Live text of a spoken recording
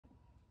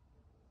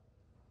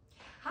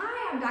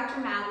I'm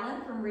Dr.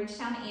 Madeline from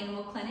Ridgetown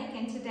Animal Clinic,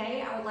 and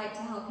today I would like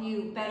to help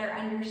you better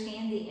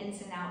understand the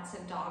ins and outs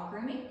of dog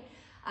grooming.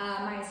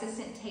 My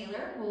assistant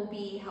Taylor will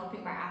be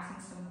helping by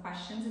asking some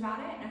questions about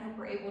it, and I hope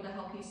we're able to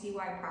help you see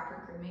why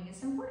proper grooming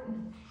is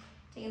important.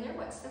 Taylor,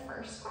 what's the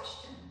first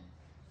question?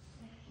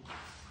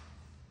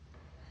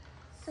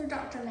 So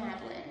Dr.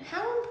 Madeline,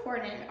 how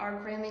important are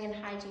grooming and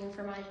hygiene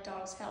for my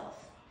dog's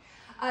health?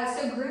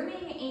 So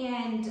grooming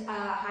and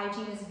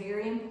hygiene is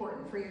very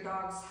important for your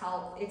dog's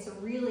health. It's a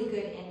really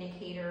good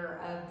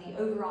indicator of the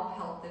overall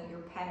health of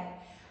your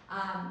pet.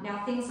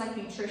 Now things like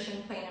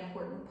nutrition play an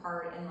important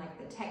part in like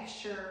the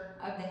texture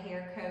of the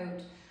hair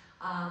coat,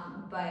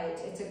 but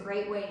it's a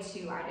great way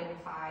to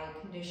identify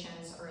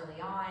conditions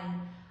early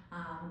on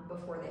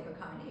before they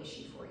become an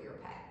issue for your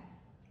pet.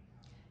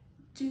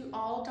 Do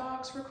all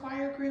dogs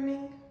require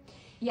grooming?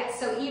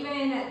 Yes, so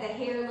even the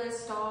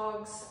hairless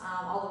dogs,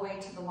 all the way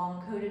to the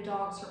long-coated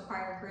dogs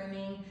require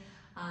grooming.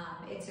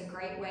 It's a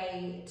great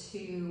way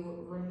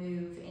to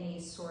remove any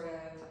sort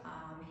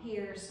of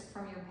hairs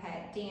from your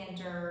pet,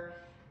 dander,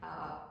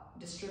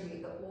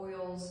 distribute the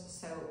oils,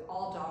 so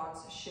all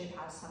dogs should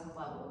have some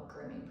level of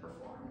grooming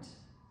performed.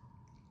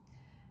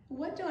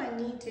 What do I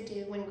need to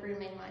do when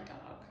grooming my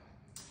dog?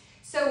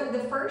 So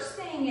the first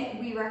thing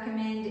we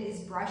recommend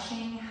is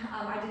brushing.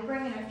 I did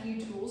bring in a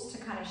few tools to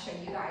kind of show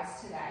you guys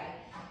today.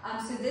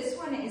 So this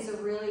one is a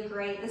really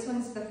great, this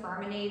one's the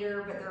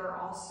Furminator, but there are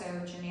also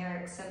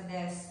generics of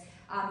this.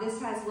 This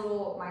has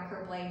little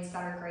micro blades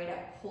that are great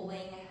at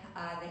pulling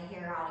the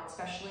hair out,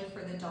 especially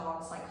for the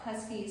dogs like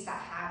Huskies that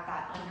have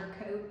that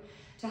undercoat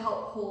to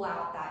help pull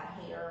out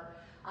that hair.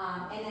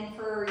 And then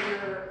for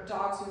your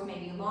dogs with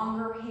maybe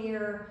longer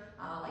hair,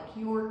 like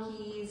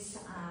Yorkies,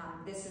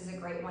 this is a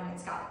great one.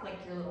 It's got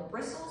like your little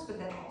bristles, but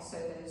then also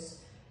those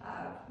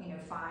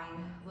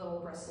fine little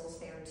bristles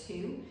there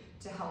too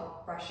to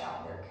help brush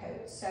out their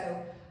coat.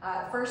 So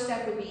first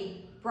step would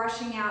be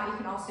brushing out. You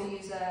can also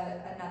use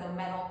another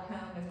metal comb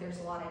if there's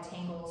a lot of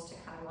tangles to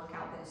kind of work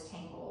out those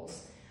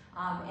tangles.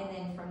 And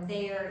then from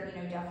there,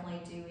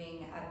 definitely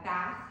doing a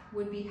bath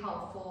would be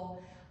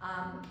helpful.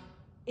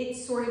 It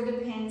sort of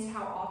depends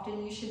how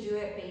often you should do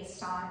it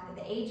based on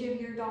the age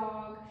of your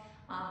dog,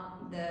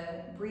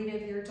 the breed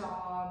of your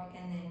dog,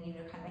 and then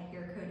kind of the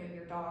hair coat of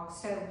your dog.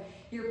 So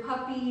your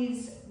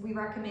puppies, we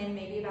recommend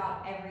maybe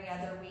about every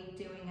other week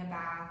doing a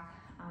bath,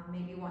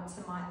 maybe once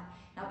a month.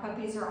 Now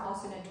puppies are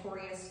also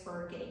notorious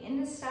for getting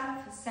into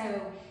stuff, so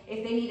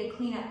if they need a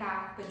cleanup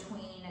bath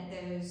between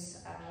those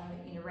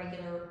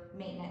regular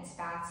maintenance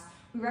baths,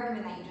 we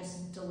recommend that you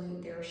just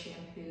dilute their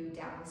shampoo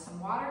down with some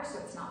water so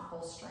it's not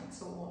full strength,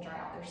 so it won't dry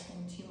out their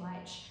skin too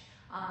much.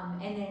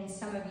 And then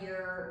some of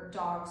your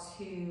dogs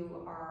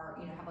who are,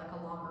 have like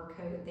a longer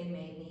coat, they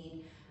may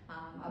need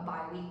a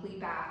bi-weekly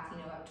bath,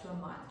 up to a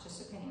month,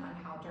 just depending on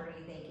how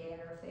dirty they get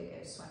or if they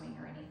go swimming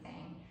or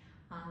anything.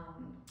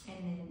 And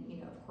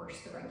then, of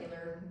course, the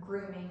regular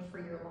grooming for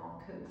your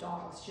long coat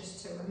dogs,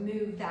 just to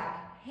remove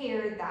that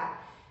hair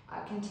that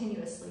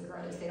continuously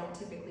grows. They don't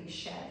typically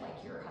shed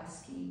like your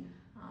Husky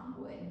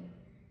would.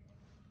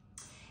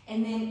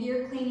 And then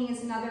ear cleaning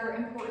is another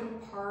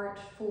important part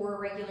for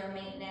regular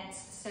maintenance.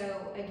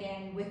 So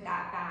again, with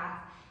that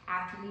bath,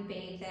 after you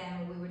bathe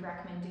them, we would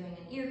recommend doing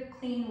an ear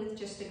clean with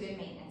just a good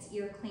maintenance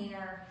ear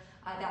cleaner.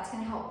 That's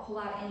going to help pull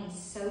out any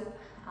soap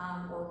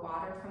or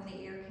water from the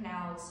ear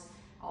canals.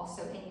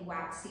 Also, any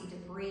waxy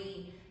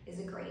debris is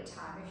a great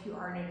time if you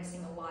are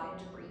noticing a lot of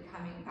debris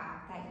coming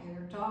back that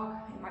your dog,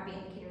 it might be an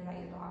indicator that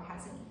your dog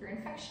has an ear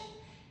infection.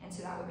 And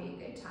so that would be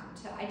a good time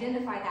to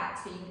identify that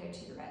so you can go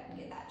to your vet and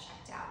get that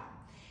checked out.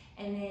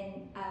 And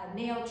then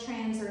nail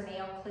trims or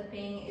nail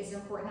clipping is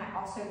important. I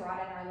also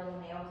brought in our little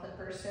nail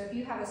clippers. So if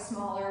you have a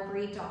smaller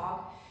breed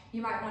dog,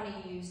 you might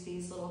want to use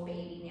these little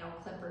baby nail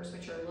clippers,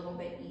 which are a little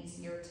bit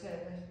easier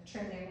to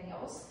trim their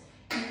nails.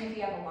 And if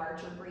you have a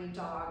larger breed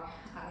dog,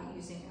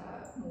 using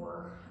a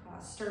more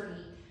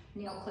sturdy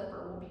nail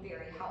clipper will be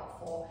very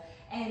helpful.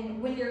 And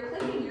when you're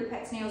clipping your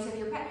pet's nails, if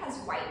your pet has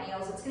white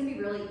nails, it's going to be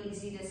really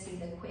easy to see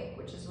the quick,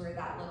 which is where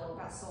that little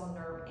vessel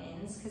nerve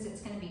ends, because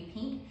it's going to be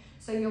pink.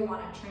 So you'll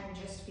want to trim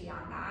just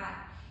beyond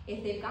that.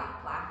 If they've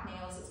got black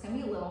nails, it's going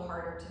to be a little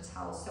harder to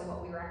tell. So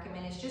what we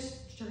recommend is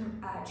just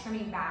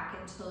trimming back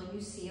until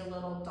you see a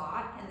little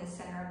dot in the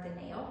center of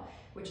the nail,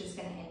 which is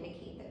going to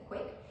indicate the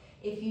quick.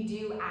 If you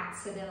do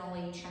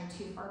accidentally trim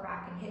too far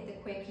back and hit the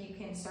quick, you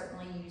can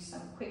certainly use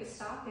some quick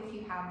stop if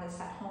you have this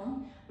at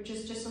home, which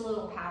is just a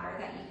little powder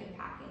that you can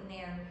pack in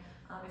there.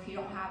 If you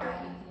don't have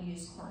that, you can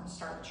use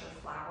cornstarch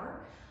or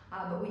flour.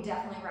 But we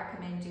definitely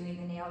recommend doing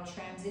the nail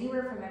trims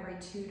anywhere from every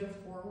 2 to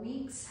 4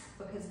 weeks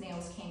because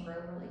nails can grow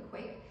really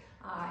quick.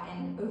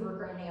 And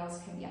overgrown nails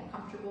can be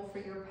uncomfortable for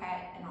your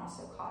pet and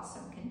also cause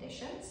some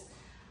conditions.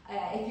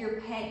 If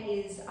your pet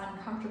is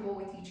uncomfortable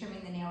with you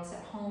trimming the nails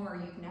at home or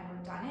you've never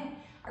done it,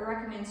 I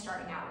recommend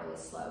starting out really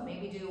slow.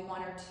 Maybe do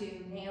 1 or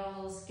 2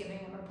 nails, giving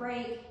them a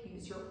break,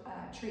 use your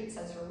treats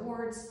as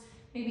rewards.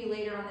 Maybe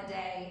later on the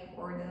day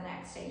or the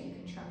next day you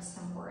can trim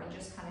some more and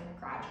just kind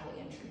of gradually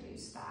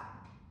introduce that.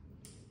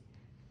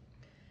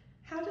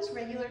 How does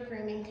regular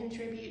grooming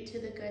contribute to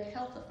the good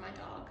health of my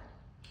dog?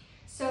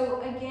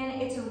 So again,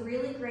 it's a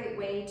really great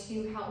way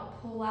to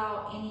help pull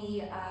out any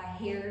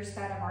hairs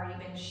that have already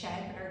been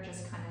shed but are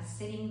just kind of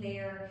sitting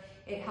there.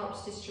 It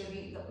helps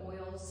distribute the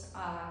oils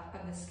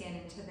of the skin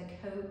into the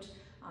coat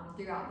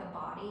throughout the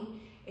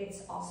body.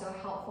 It's also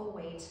a helpful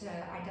way to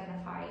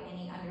identify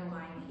any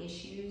underlying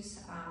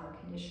issues or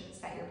conditions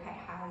that your pet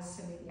has,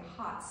 so maybe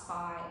a hot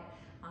spot,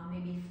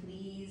 maybe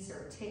fleas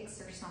or ticks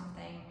or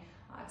something.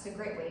 It's a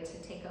great way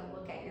to take a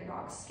look at your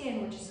dog's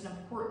skin, which is an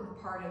important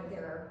part of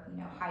their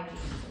hygiene.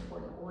 It's an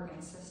important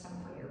organ system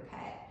for your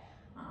pet.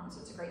 So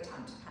it's a great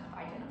time to kind of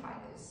identify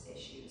those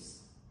issues.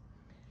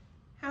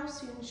 How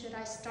soon should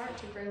I start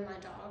to groom my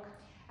dog?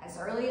 As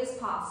early as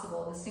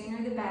possible. The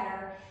sooner the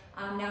better.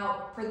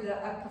 Now, for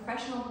a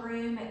professional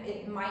groom,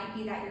 it might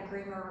be that your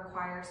groomer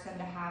requires them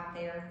to have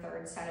their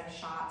third set of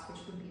shots, which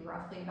would be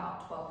roughly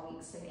about 12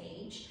 weeks of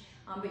age.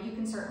 But you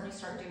can certainly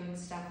start doing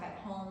stuff at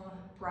home,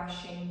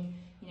 brushing,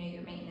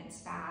 your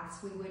maintenance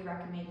baths. We would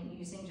recommend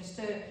using just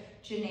a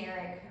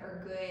generic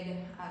or good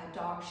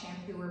dog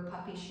shampoo or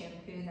puppy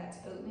shampoo that's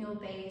oatmeal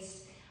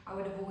based. I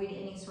would avoid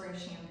any sort of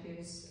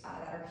shampoos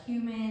that are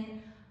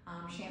human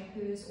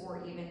shampoos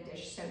or even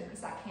dish soap,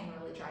 because that can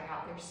really dry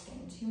out their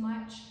skin too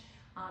much.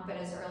 But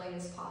as early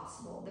as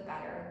possible, the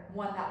better.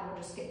 One that will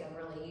just get them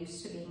really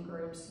used to being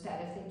groomed, so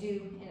that if they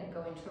do end up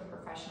going to a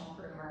professional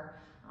groomer,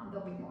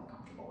 they'll be more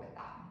comfortable with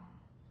that.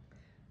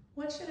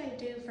 What should I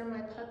do for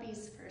my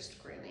puppy's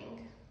first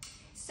grooming?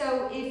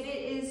 So if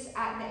it is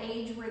at the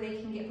age where they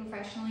can get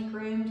professionally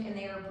groomed and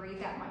they are a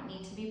breed that might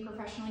need to be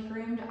professionally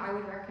groomed, I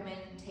would recommend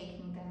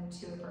taking them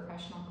to a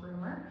professional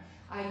groomer.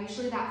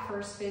 Usually that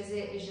first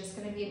visit is just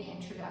going to be an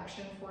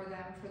introduction for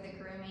them for the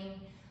grooming.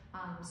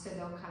 So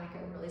they'll kind of go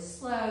really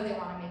slow. They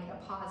want to make it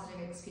a positive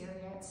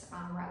experience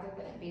rather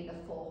than it be the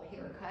full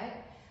haircut.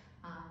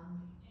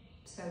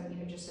 So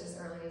just as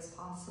early as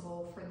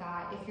possible for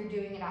that. If you're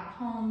doing it at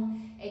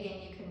home,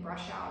 again, you can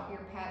brush out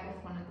your pet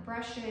with one of the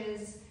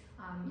brushes.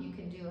 You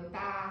can do a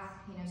bath.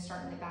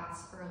 Starting the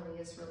baths early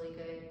is really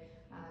good.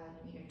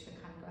 To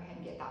kind of go ahead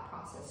and get that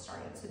process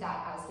started, so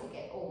that as they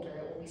get older,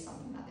 it will be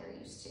something that they're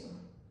used to.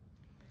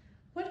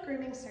 What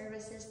grooming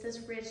services does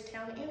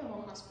Ridgetown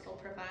Animal Hospital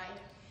provide?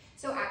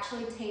 So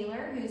actually,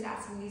 Taylor, who's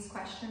asking these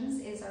questions,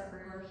 is our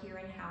groomer here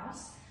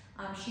in-house.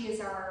 She is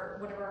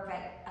one of our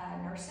vet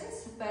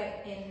nurses,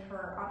 but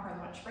on her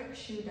lunch break,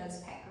 she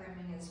does pet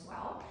grooming as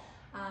well.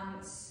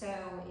 So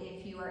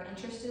if you are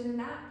interested in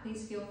that,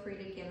 please feel free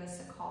to give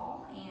us a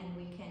call and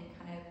we can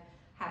kind of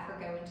have her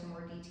go into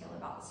more detail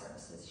about the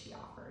services she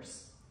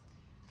offers.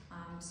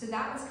 So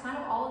that was kind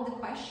of all of the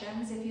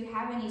questions. If you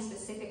have any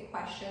specific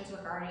questions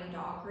regarding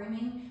dog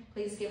grooming,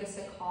 please give us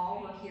a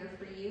call. We're here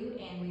for you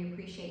and we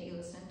appreciate you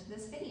listening to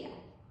this video.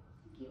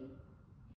 Thank you.